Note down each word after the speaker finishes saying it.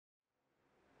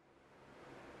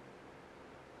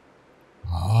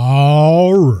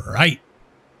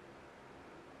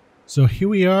So here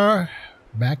we are,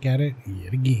 back at it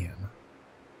yet again.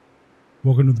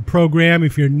 Welcome to the program.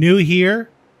 If you're new here,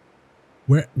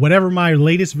 whatever my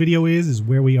latest video is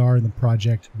where we are in the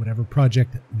project, whatever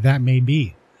project that may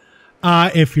be.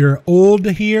 If you're old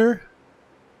here,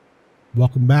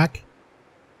 welcome back.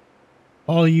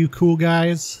 All you cool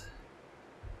guys,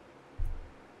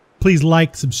 please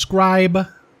like, subscribe.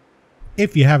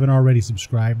 If you haven't already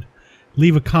subscribed,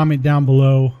 leave a comment down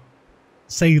below.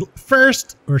 Say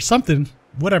first or something,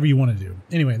 whatever you want to do.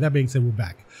 Anyway, that being said, we're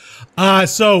back.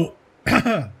 So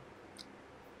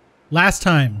last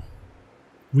time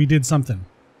we did something.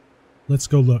 Let's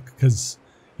go look, because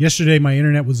yesterday my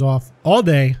internet was off all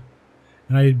day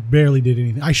and I barely did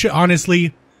anything. I should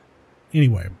honestly,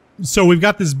 anyway. So we've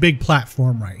got this big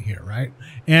platform right here, right?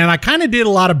 And I kind of did a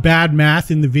lot of bad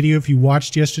math in the video. If you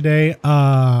watched yesterday,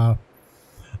 I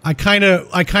kind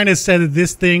of said that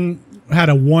this thing had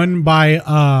a 1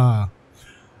 by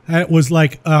it was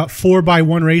like a 4 by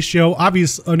 1 ratio.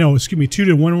 Obvious, oh no, excuse me, 2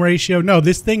 to 1 ratio. No,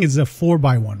 this thing is a 4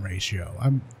 by 1 ratio.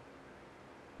 I'm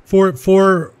four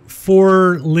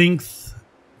length,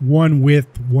 1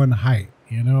 width, 1 height.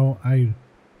 You know,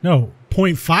 no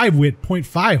 0.5 width,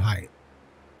 0.5 height.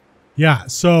 Yeah.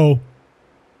 So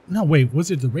no, wait,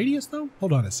 was it the radius though?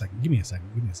 Hold on a second. Give me a second.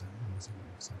 Give me a second. Give me a second. Give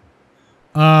me a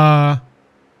second.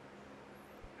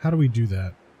 How do we do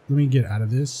that? Let me get out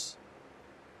of this.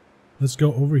 Let's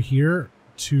go over here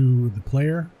to the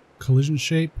player, collision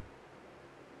shape.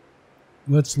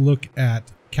 Let's look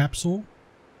at capsule.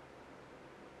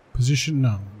 Position,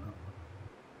 no.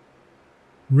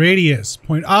 Radius,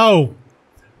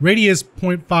 radius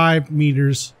 0.5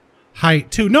 meters, height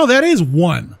 2. No, that is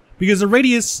 1, because the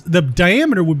radius, the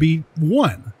diameter would be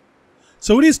 1.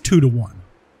 So it is 2 to 1.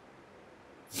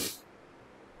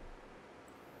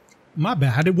 My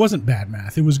bad. It wasn't bad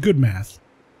math. It was good math.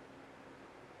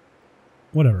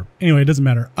 Whatever. Anyway, it doesn't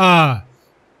matter.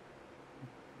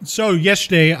 So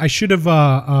yesterday I should have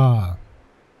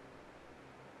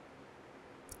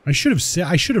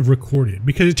recorded,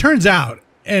 because it turns out,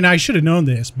 and I should have known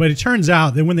this, but it turns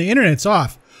out that when the internet's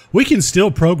off, we can still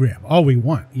program all we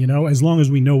want, you know, as long as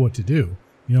we know what to do,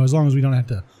 you know, as long as we don't have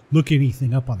to look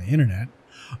anything up on the internet.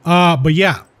 But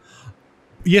yeah,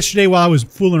 yesterday while I was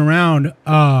fooling around,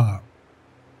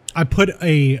 I put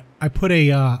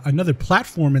another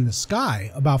platform in the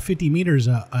sky about 50 meters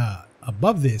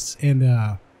above this,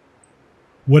 and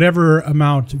whatever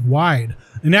amount wide.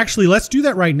 And actually, let's do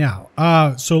that right now.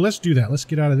 So let's do that. Let's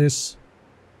get out of this.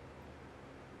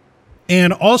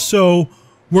 And also,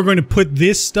 we're going to put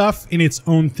this stuff in its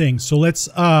own thing. So let's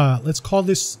call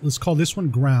this one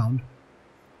ground.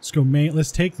 Let's go main.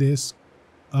 Let's take this.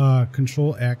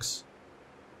 Control X.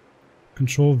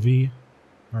 Control V.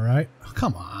 All right. Oh,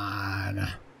 come on.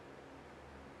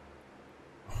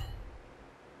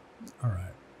 All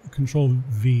right. Control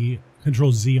V.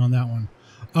 Control Z on that one.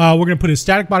 We're going to put a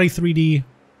static body 3D.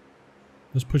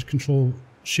 Let's push Control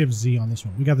Shift Z on this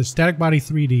one. We got the static body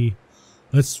 3D.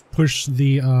 Let's push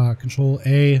the Control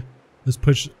A. Let's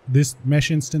push this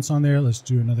mesh instance on there. Let's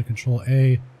do another Control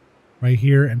A right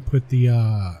here and put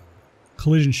the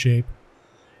collision shape.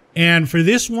 And for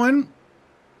this one,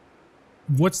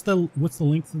 what's the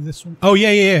length of this one? Oh yeah.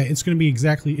 It's going to be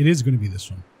exactly. It is going to be this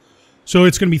one. So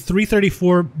it's going to be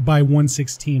 334 by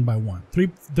 116 by 1.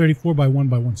 334 by 1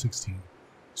 by 116.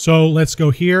 So let's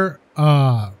go here.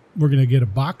 We're going to get a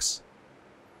box.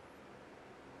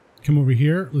 Come over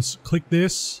here. Let's click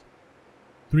this.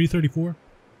 334.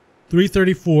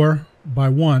 334 by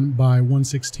 1 by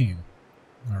 116.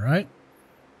 All right.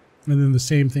 And then the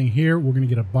same thing here. We're going to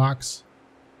get a box.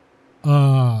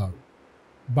 Box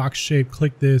shape.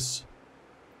 Click this.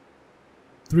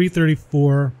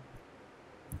 334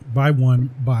 by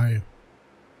 1 by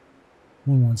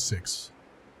 116.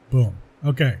 Boom.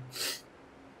 Okay.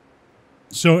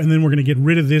 So, and then we're going to get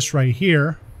rid of this right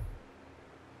here.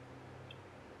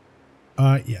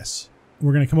 Yes.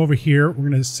 We're going to come over here. We're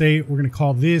going to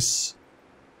call this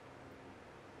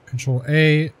Control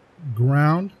A,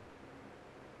 ground.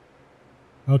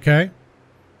 Okay.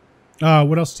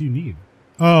 What else do you need?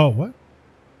 Oh, what?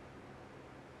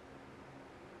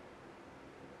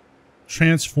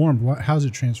 Transformed. What? How's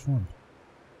it transformed?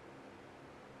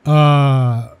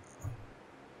 How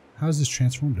is this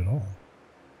transformed at all?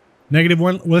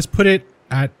 -1. Let's put it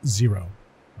at 0.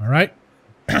 All right.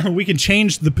 We can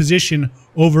change the position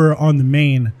over on the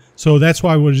main, so that's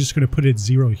why we're just going to put it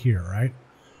 0 here, right?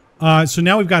 So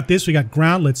now we've got this. We got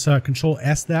ground. Let's Control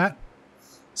S that.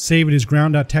 Save it as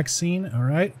ground.txt scene. All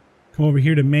right. Come over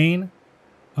here to main.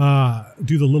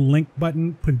 Do the little link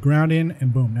button. Put ground in,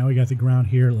 and boom. Now we got the ground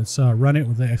here. Let's run it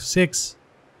with the F6.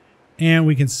 And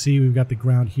we can see we've got the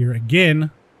ground here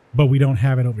again, but we don't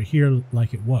have it over here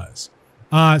like it was.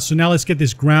 So now let's get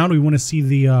this ground. We want to see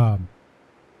the, when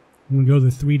we go to the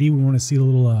 3D, we want to see the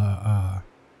little,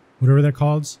 whatever that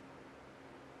calls,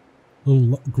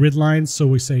 little grid lines. So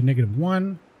we say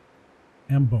 -1,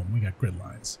 and boom, we got grid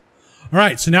lines. All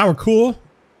right, so now we're cool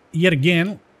yet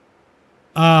again.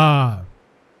 And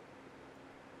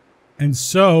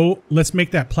so let's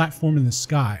make that platform in the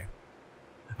sky.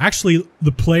 Actually,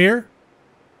 the player,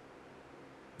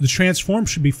 the transform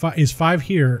should be is 5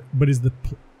 here, but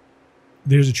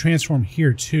there's a transform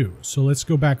here too. So let's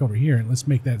go back over here and let's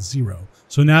make that 0.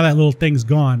 So now that little thing's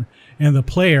gone and the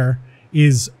player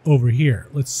is over here.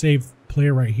 Let's save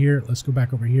player right here. Let's go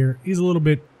back over here. He's a little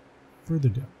bit further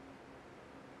down.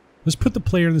 Let's put the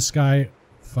player in the sky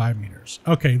 5 meters.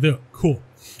 Okay, cool.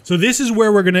 So this is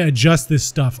where we're going to adjust this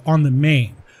stuff on the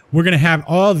main. We're going to have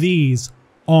all these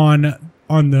on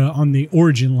the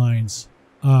origin lines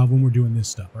when we're doing this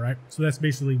stuff. All right. So that's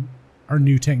basically our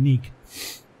new technique.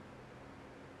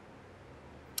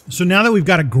 So now that we've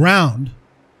got a ground,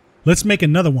 let's make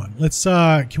another one. Let's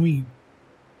can we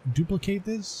duplicate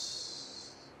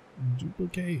this?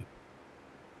 Duplicate.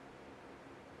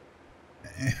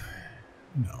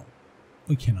 No,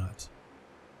 we cannot.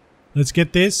 Let's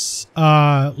get this.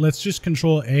 Let's just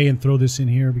Control A and throw this in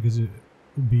here because it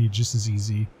would be just as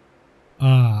easy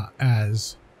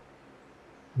as,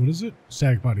 what is it?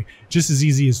 Static body. Just as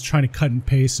easy as trying to cut and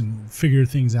paste and figure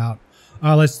things out.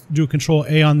 Let's do a Control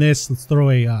A on this. Let's throw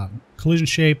a collision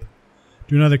shape.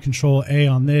 Do another Control A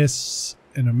on this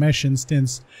and a mesh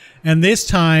instance. And this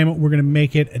time we're going to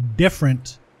make it a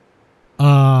different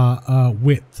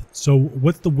width. So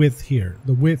what's the width here?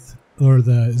 The width or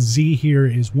the Z here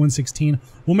is 116.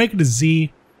 We'll make it a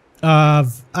Z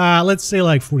of let's say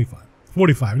like 45.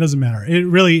 45. It doesn't matter. It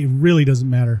really doesn't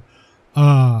matter.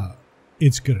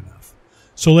 It's good enough.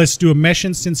 So let's do a mesh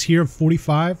instance here of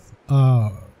 45.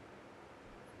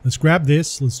 Let's grab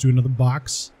this. Let's do another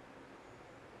box.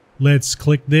 Let's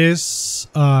click this.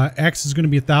 X is going to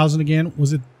be 1,000 again.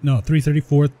 Was it? No,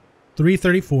 334.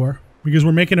 334. Because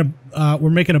we're making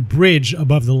a bridge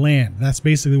above the land. That's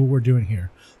basically what we're doing here.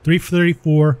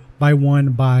 334 by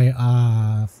 1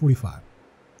 by 45.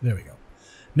 There we go.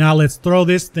 Now let's throw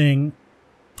this thing.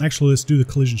 Actually, let's do the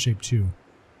collision shape too.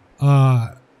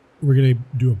 We're gonna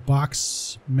do a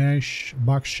box mesh,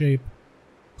 box shape.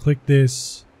 Click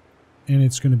this, and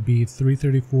it's gonna be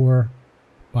 334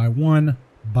 by 1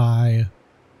 by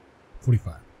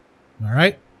 45. All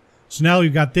right. So now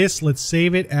we've got this. Let's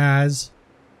save it as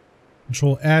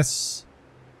Control S.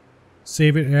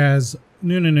 Save it as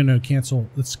no. Cancel.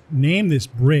 Let's name this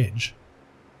bridge.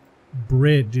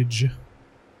 Bridge.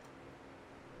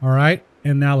 All right.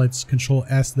 And now let's Control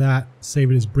S that.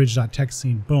 Save it as bridge.text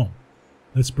scene. Boom.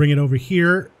 Let's bring it over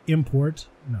here. Import.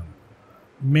 No.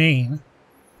 Main.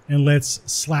 And let's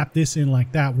slap this in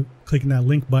like that. We're clicking that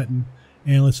link button.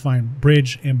 And let's find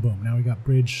bridge and boom. Now we got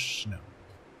bridge. No.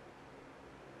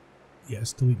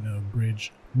 Yes. Delete no.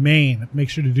 Bridge. Main. Make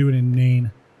sure to do it in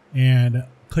main. And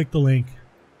click the link.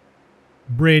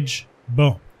 Bridge.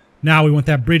 Boom. Now we want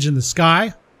that bridge in the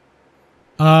sky.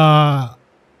 What are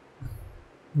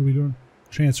we doing?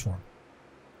 Transform.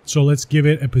 So let's give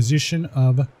it a position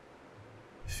of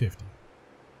 50.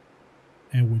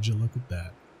 And would you look at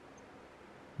that?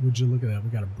 Would you look at that? We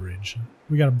got a bridge.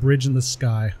 We got a bridge in the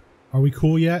sky. Are we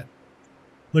cool yet?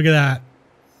 Look at that.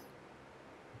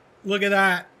 Look at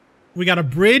that. We got a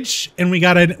bridge and we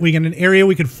got an area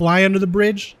we could fly under the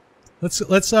bridge. Let's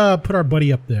put our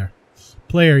buddy up there.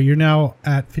 Player, you're now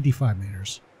at 55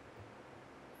 meters.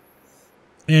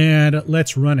 And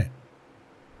let's run it.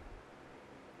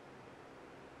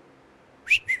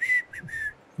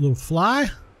 Little fly.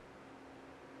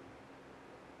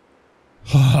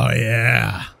 Oh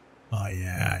yeah. Oh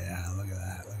yeah. Look at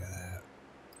that. Look at that.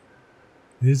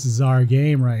 This is our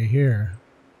game right here.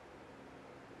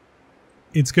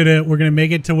 We're gonna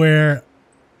make it to where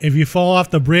if you fall off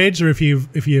the bridge or if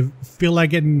you feel like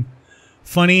getting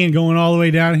funny and going all the way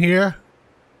down here,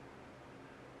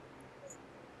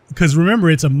 because remember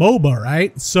it's a MOBA,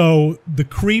 right? So the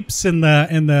creeps and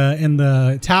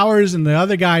the towers and the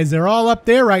other guys, they're all up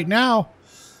there right now,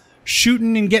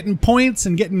 shooting and getting points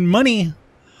and getting money,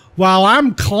 while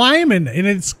I'm climbing, and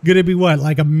it's gonna be what,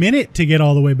 like a minute to get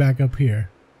all the way back up here.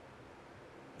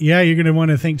 Yeah, you're gonna want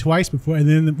to think twice before, and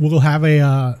then we'll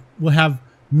have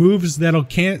moves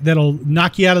that'll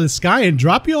knock you out of the sky and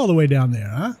drop you all the way down there,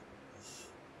 huh?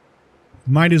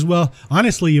 Might as well,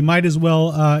 honestly, you might as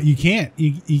well, you can't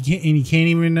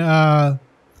even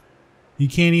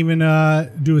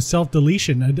do a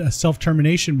self-deletion, a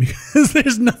self-termination, because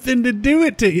there's nothing to do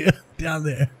it to you down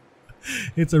there.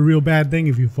 It's a real bad thing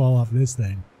if you fall off this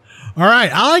thing. All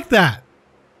right, I like that.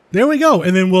 There we go.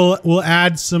 And then we'll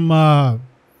add some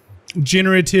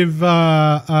generative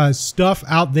stuff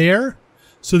out there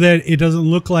so that it doesn't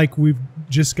look like we've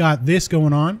just got this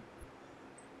going on.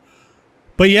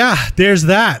 But yeah, there's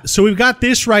that. So we've got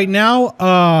this right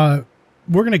now.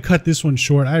 We're going to cut this one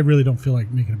short. I really don't feel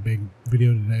like making a big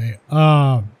video today.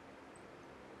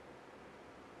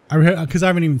 Because I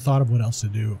haven't even thought of what else to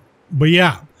do. But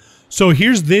yeah. So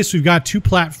here's this. We've got 2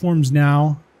 platforms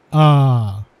now.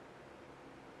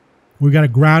 We got a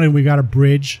ground and we got a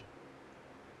bridge.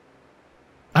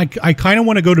 I kind of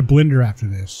want to go to Blender after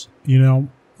this, you know,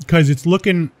 because it's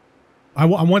looking. I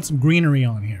want some greenery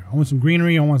on here. I want some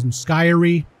greenery. I want some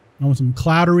skyery. I want some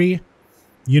cloudery.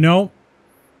 You know,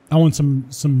 I want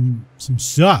some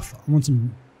stuff. I want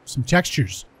some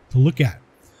textures to look at.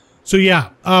 So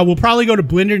yeah, we'll probably go to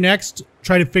Blender next.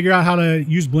 Try to figure out how to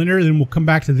use Blender. Then we'll come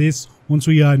back to this once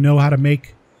we know how to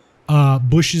make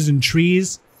bushes and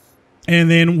trees,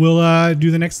 and then we'll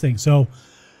do the next thing. So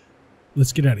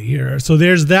let's get out of here. So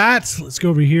there's that. Let's go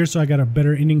over here so I got a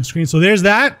better ending screen. So there's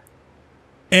that.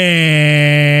 And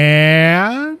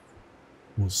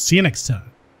we'll see you next time.